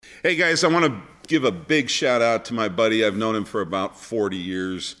Hey, guys, I want to give a big shout out to my buddy. I've known him for about 40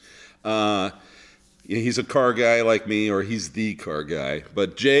 years. He's a car guy like me, or he's the car guy.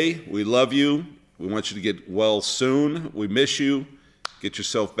 But Jay, we love you. We want you to get well soon. We miss you. Get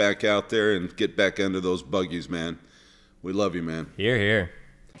yourself back out there and get back into those buggies, man. We love you, man. Hear, hear.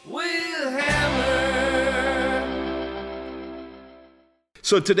 We'll hammer.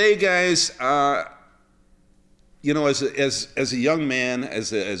 So today, guys, as a young man,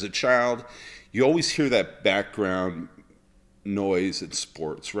 as a child, you always hear that background noise in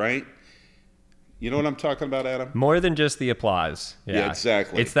sports, right? You know what I'm talking about, Adam? More than just the applause. Yeah,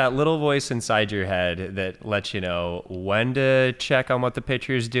 exactly. It's that little voice inside your head that lets you know when to check on what the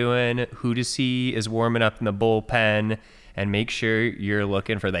pitcher's doing, who to see is warming up in the bullpen, and make sure you're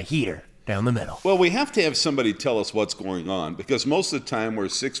looking for the heater down the middle. Well, we have to have somebody tell us what's going on, because most of the time we're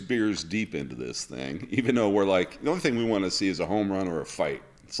 6 beers deep into this thing, even though we're like, the only thing we want to see is a home run or a fight.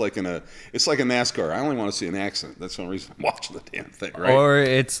 It's like a NASCAR. I only want to see an accident. That's the only reason I'm watching the damn thing, right? Or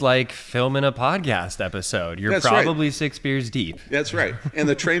it's like filming a podcast episode. You're That's probably right. 6 beers deep. That's right. And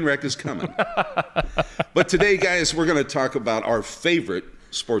the train wreck is coming. But today, guys, we're going to talk about our favorite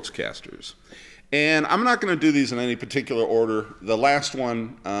sportscasters. And I'm not going to do these in any particular order. The last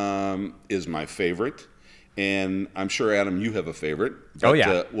one is my favorite. And I'm sure, Adam, you have a favorite. But, Oh,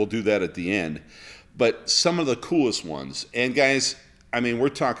 yeah. We'll do that at the end. But some of the coolest ones. And, guys, I mean, we're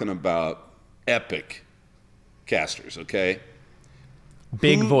talking about epic casters, okay?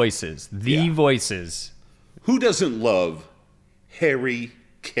 Big voices. The voices. Who doesn't love Harry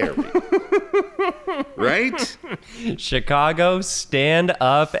Carey? Right? Chicago, stand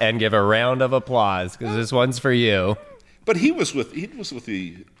up and give a round of applause, because this one's for you. But he was with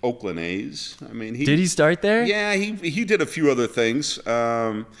the Oakland A's. I mean, Did he start there? Yeah, he did a few other things,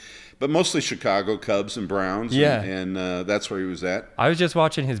 but mostly Chicago Cubs and Browns. Yeah. and that's where he was at. I was just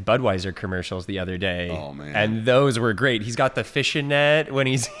watching his Budweiser commercials the other day. Oh, man. And those were great. He's got the fishing net when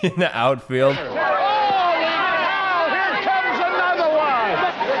he's in the outfield.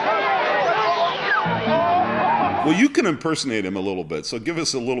 Well, you can impersonate him a little bit, so give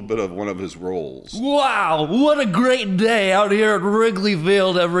us a little bit of one of his roles. Wow, what a great day out here at Wrigley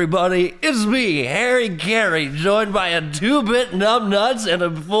Field, everybody. It's me, Harry Carey, joined by a 2-bit numbnuts and a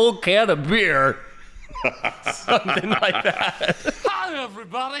full can of beer. Something like that. Hi,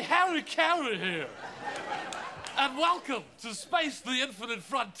 everybody. Harry Carey here. And welcome to Space the Infinite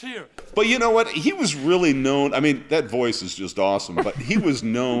Frontier. But you know what? He was really known. I mean, that voice is just awesome, but he was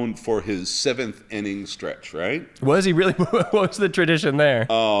known for his 7th inning stretch, right? Was he really? What was the tradition there?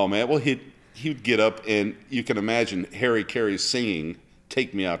 Oh, man. Well, he'd get up, and you can imagine Harry Carey singing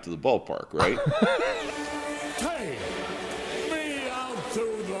 "Take Me Out to the Ballpark," right? Take me out to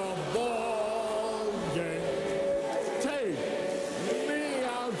the ball game. Take me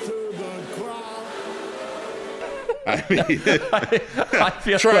out to the crowd. I mean, I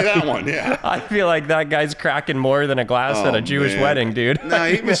feel try like, that one, yeah. I feel like that guy's cracking more than a glass at a Jewish man. wedding, dude. Nah,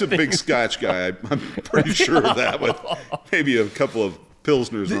 he was a big Scotch guy. I'm pretty sure of that, with maybe a couple of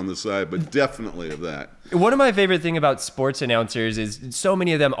Pilsners on the side, but definitely of that. One of my favorite thing about sports announcers is so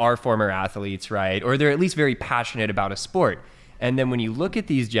many of them are former athletes, right? Or they're at least very passionate about a sport. And then when you look at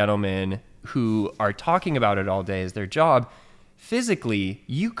these gentlemen who are talking about it all day as their job, physically,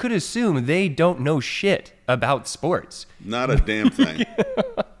 you could assume they don't know shit about sports. Not a damn thing.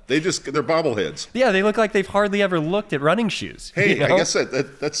 They're bobbleheads. Yeah, they look like they've hardly ever looked at running shoes. Hey, you know? I guess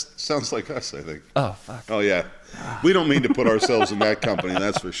that sounds like us, I think. Oh, fuck. Oh, yeah. We don't mean to put ourselves in that company,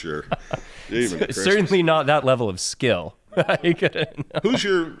 that's for sure. Even Christmas. Certainly not that level of skill. Who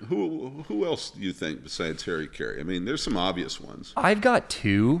else do you think besides Harry Carey? I mean, there's some obvious ones. I've got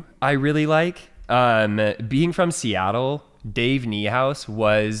 2 I really like. Being from Seattle, Dave Niehaus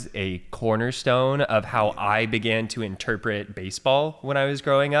was a cornerstone of how I began to interpret baseball when I was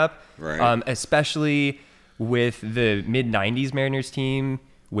growing up. Right. Especially with the mid-90s Mariners team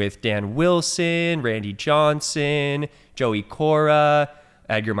with Dan Wilson, Randy Johnson, Joey Cora,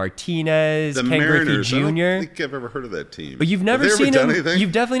 Edgar Martinez, The Ken Mariners, Griffey Jr. I don't think I've ever heard of that team. But you've never Have they seen ever done him. anything?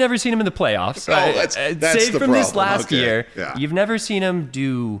 You've definitely never seen him in the playoffs. Oh, that's Save the from this problem. last Okay. year. Yeah. You've never seen him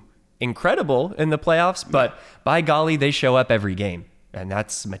do incredible in the playoffs, but by golly, they show up every game, and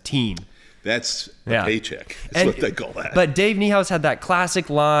that's my team. That's a Yeah. paycheck. That's what they call that. But Dave Niehaus had that classic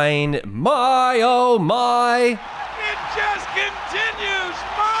line, "My oh my." It just continues.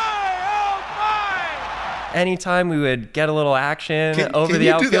 My, oh, my. Anytime we would get a little action over can the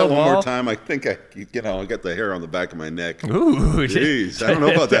you outfield do that one wall. more time? I think I got the hair on the back of my neck. Ooh, Jeez, I don't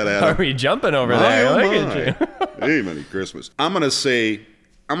know about that, Adam. Are we jumping over My, there? oh, Look my. at you. Hey, Merry Christmas. I'm going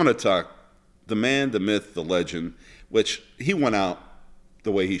to talk the man, the myth, the legend, which he went out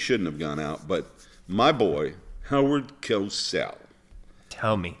the way he shouldn't have gone out. But my boy, Howard Cosell.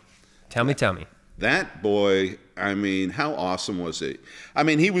 Tell me. That boy, I mean, how awesome was he? I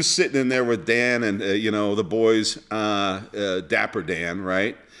mean, he was sitting in there with Dan and, the boys, Dapper Dan,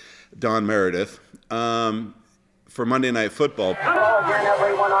 right? Don Meredith, for Monday Night Football. Hello again,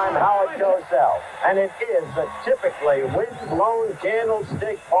 everyone. I'm Howard Cosell, and it is a typically wind-blown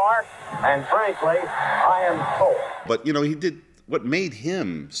Candlestick Park, and frankly, I am cold. But, he did what made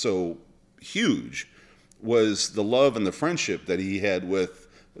him so huge was the love and the friendship that he had with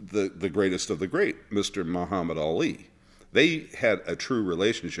the greatest of the great, Mr. Muhammad Ali. They had a true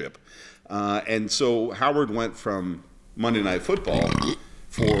relationship. And so Howard went from Monday Night Football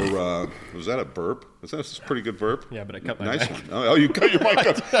for, was that a burp? Was that a pretty good burp? Yeah, but I cut my nice mic. one. Oh, you cut your mic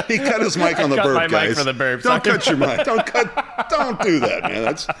off. He cut his mic on the cut burp, my mic guys. for the burp. Don't cut your mic. Don't do that, man.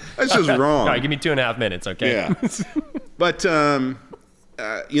 That's just wrong. All right, give me 2.5 minutes, okay? Yeah. But,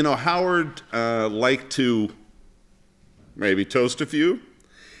 Howard liked to maybe toast a few,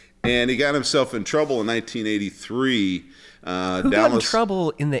 and he got himself in trouble in 1983. Who got in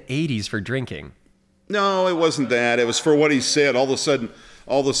trouble in the 80s for drinking? No, it wasn't that. It was for what he said. All of a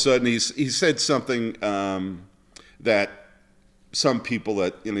sudden, he said something that some people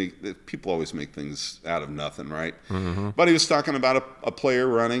that people always make things out of nothing, right? Mm-hmm. But he was talking about a player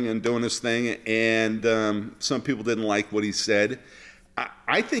running and doing his thing, and some people didn't like what he said.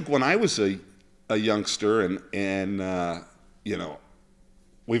 I think when I was a youngster, and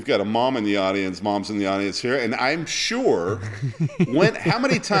we've got mom's in the audience here, and I'm sure how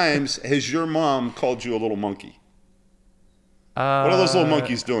many times has your mom called you a little monkey? What are those little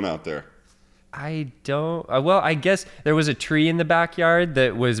monkeys doing out there? I don't. Well, I guess there was a tree in the backyard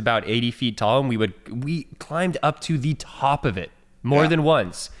that was about 80 feet tall, and we climbed up to the top of it more than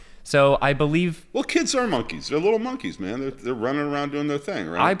once. So I believe. Well, kids are monkeys. They're little monkeys, man. They're running around doing their thing,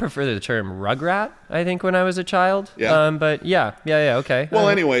 right? I prefer the term rugrat, I think, when I was a child. Yeah. But yeah, okay. Well,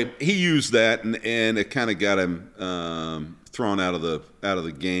 anyway, he used that, and it kind of got him thrown out of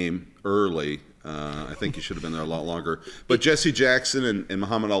the game early. I think he should have been there a lot longer. But Jesse Jackson and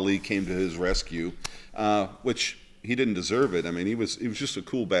Muhammad Ali came to his rescue, which he didn't deserve it. I mean, he was just a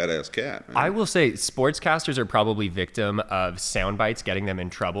cool, badass cat. Man. I will say sportscasters are probably victim of sound bites getting them in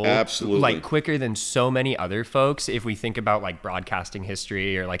trouble. Absolutely. Like quicker than so many other folks if we think about like broadcasting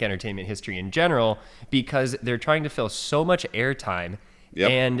history or like entertainment history in general, because they're trying to fill so much airtime. Yep.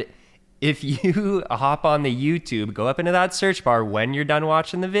 And if you hop on the YouTube, go up into that search bar when you're done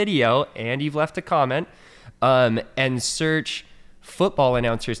watching the video and you've left a comment, and search football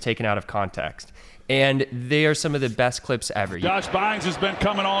announcers taken out of context. And they are some of the best clips ever. Josh Bynes has been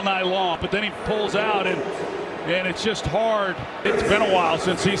coming all night long, but then he pulls out, and it's just hard. It's been a while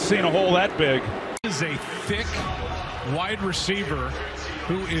since he's seen a hole that big. Is a thick wide receiver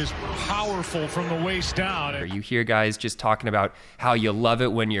who is powerful from the waist down. You hear guys just talking about how you love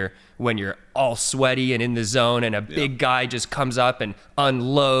it when you're all sweaty and in the zone, and a big guy just comes up and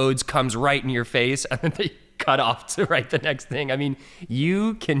unloads, comes right in your face, and then they cut off to write the next thing. I mean,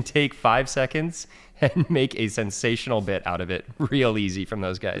 you can take 5 seconds and make a sensational bit out of it real easy from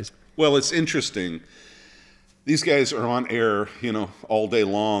those guys. Well, it's interesting. These guys are on air, all day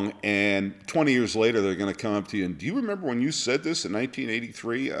long, and 20 years later, they're going to come up to you and, do you remember when you said this in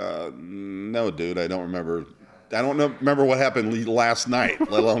 1983? No, dude, I don't remember. I don't remember what happened last night,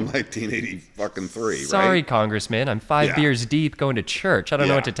 let alone 1983, Sorry, right? Congressman, I'm 5 beers deep going to church. I don't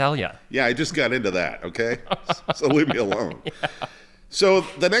know what to tell you. Yeah, I just got into that, okay? So leave me alone. Yeah. So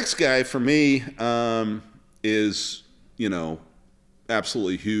the next guy for me is,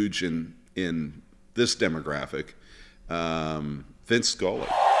 absolutely huge in this demographic, Vince Scully.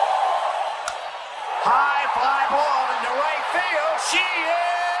 High fly ball into right field. She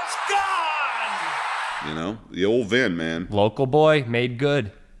is gone. The old Vin, man. Local boy, made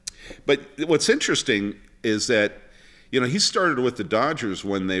good. But what's interesting is that, he started with the Dodgers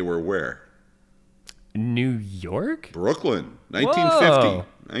when they were where? New York? Brooklyn. 1950. Whoa.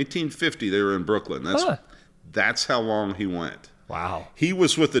 1950, they were in Brooklyn. That's how long he went. Wow. He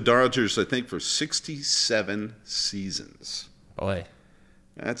was with the Dodgers, I think, for 67 seasons. Boy.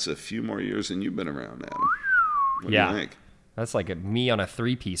 That's a few more years than you've been around, Adam. What do you think? That's like me on a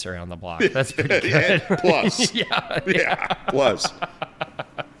 3-piece around the block. That's pretty good. Plus. Yeah, plus.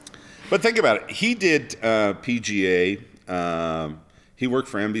 But think about it. He did PGA. He worked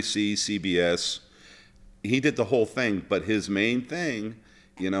for NBC, CBS. He did the whole thing. But his main thing,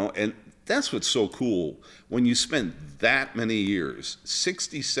 and that's what's so cool. When you spend that many years,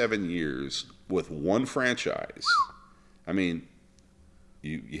 67 years with one franchise, I mean,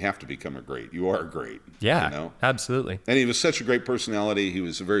 you have to become a great. You are great. Yeah, you know? absolutely. And he was such a great personality. He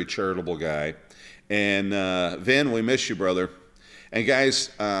was a very charitable guy. And Vin, we miss you, brother. And guys,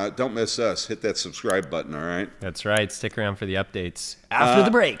 don't miss us. Hit that subscribe button, all right? That's right. Stick around for the updates after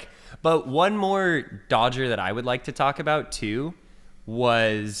the break. But one more Dodger that I would like to talk about, too,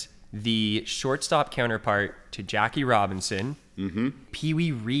 was the shortstop counterpart to Jackie Robinson, Pee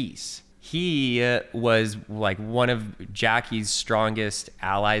Wee Reese. He was like one of Jackie's strongest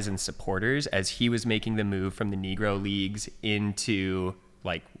allies and supporters as he was making the move from the Negro leagues into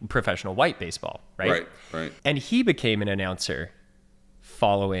like professional white baseball, right? Right. And he became an announcer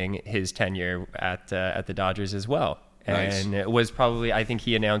following his tenure at the Dodgers as well. Nice. And it was probably, I think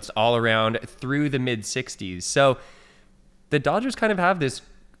he announced all around through the mid 60s. So the Dodgers kind of have this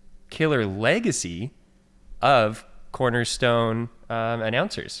killer legacy of cornerstone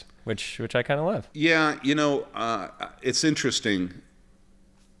announcers, which I kind of love. Yeah, it's interesting.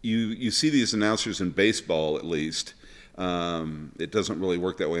 You see these announcers in baseball, at least. It doesn't really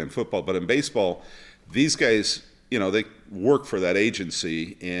work that way in football, but in baseball, these guys, they work for that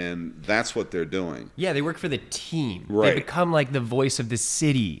agency, and that's what they're doing. Yeah, they work for the team. Right. They become like the voice of the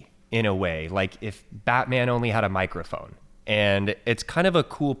city in a way, like if Batman only had a microphone. And it's kind of a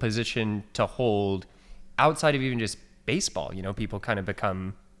cool position to hold outside of even just baseball. People kind of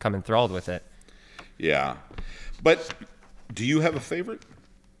become enthralled with it. Yeah. But do you have a favorite? Do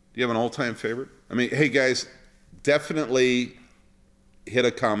you have an all-time favorite? I mean, hey, guys, definitely hit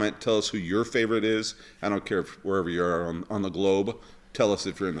a comment. Tell us who your favorite is. I don't care wherever you are on the globe. Tell us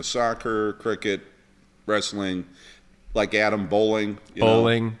if you're into soccer, cricket, wrestling, like Adam, bowling.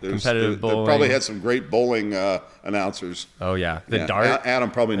 Competitive bowling. They probably had some great bowling announcers. Oh, yeah. The dart. Adam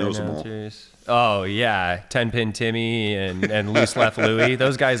probably knows announcers. Them all. Oh, yeah. 10-Pin Timmy and Loose Left Louie.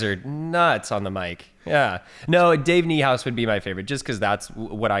 Those guys are nuts on the mic. Yeah. No, Dave Niehaus would be my favorite just because that's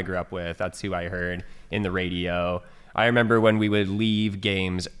what I grew up with. That's who I heard in the radio. I remember when we would leave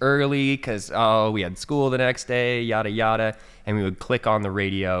games early because, we had school the next day, yada, yada. And we would click on the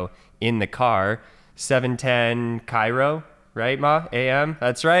radio in the car. 710 Cairo, right, Ma? AM?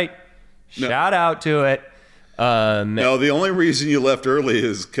 That's right. No. Shout out to it. No, the only reason you left early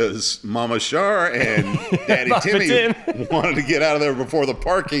is because Mama Shar and Daddy Timmy wanted to get out of there before the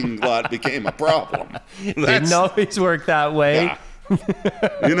parking lot became a problem. Didn't always work that way. Yeah.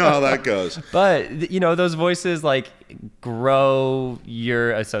 You know how that goes. But, those voices, like, grow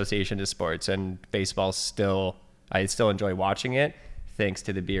your association to sports. And baseball I still enjoy watching it, thanks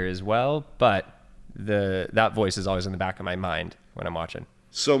to the beer as well. But that voice is always in the back of my mind when I'm watching.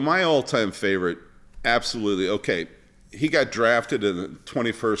 So my all-time favorite, absolutely. Okay, he got drafted in the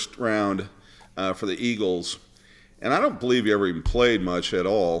 21st round for the Eagles, and I don't believe he ever even played much at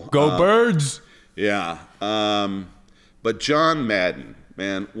all. Go Birds! Yeah. But John Madden,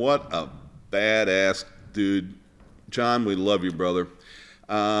 man, what a badass dude. John, we love you, brother.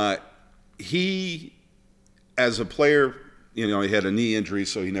 He, as a player, he had a knee injury,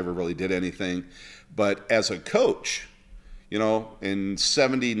 so he never really did anything. But as a coach, in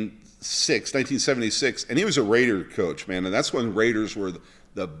 1976, and he was a Raider coach, man, and that's when Raiders were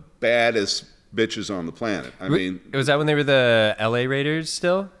the baddest bitches on the planet. I mean, was that when they were the LA Raiders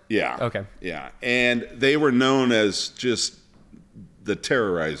still? Yeah. Okay. Yeah, and they were known as just the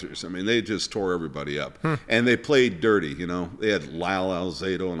terrorizers. I mean, they just tore everybody up, and they played dirty. They had Lyle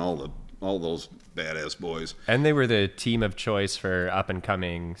Alzado and all those badass boys. And they were the team of choice for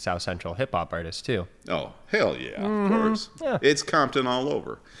up-and-coming South Central hip-hop artists, too. Oh, hell yeah, of course. Yeah. It's Compton all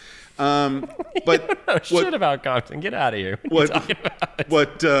over. But shit about Compton. Get out of here. What are you talking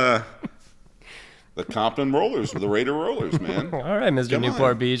about? The Compton Rollers, the Raider Rollers, man. All right, Mr. Come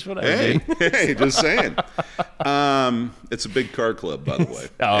Newport on. Beach, whatever. Hey, just saying. It's a big car club, by the way.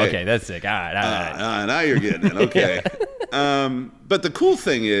 Oh, okay, that's sick. All right. Now you're getting it. Okay. But the cool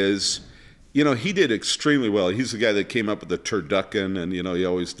thing is, he did extremely well. He's the guy that came up with the turducken, and, he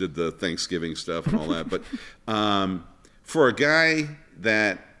always did the Thanksgiving stuff and all that. But for a guy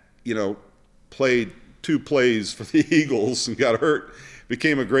that, played 2 plays for the Eagles and got hurt,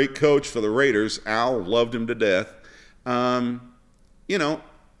 became a great coach for the Raiders. Al loved him to death.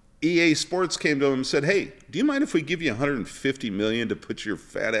 EA Sports came to him and said, "Hey, do you mind if we give you $150 million to put your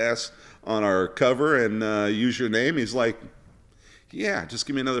fat ass on our cover and use your name?" He's like, "Yeah, just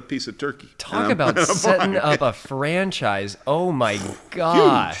give me another piece of turkey." Talk about setting up a franchise. Oh my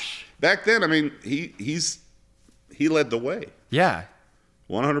gosh. Huge. Back then, I mean, he led the way. Yeah.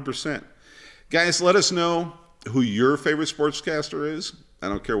 100%. Guys, let us know who your favorite sportscaster is. I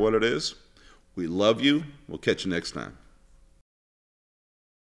don't care what it is. We love you. We'll catch you next time.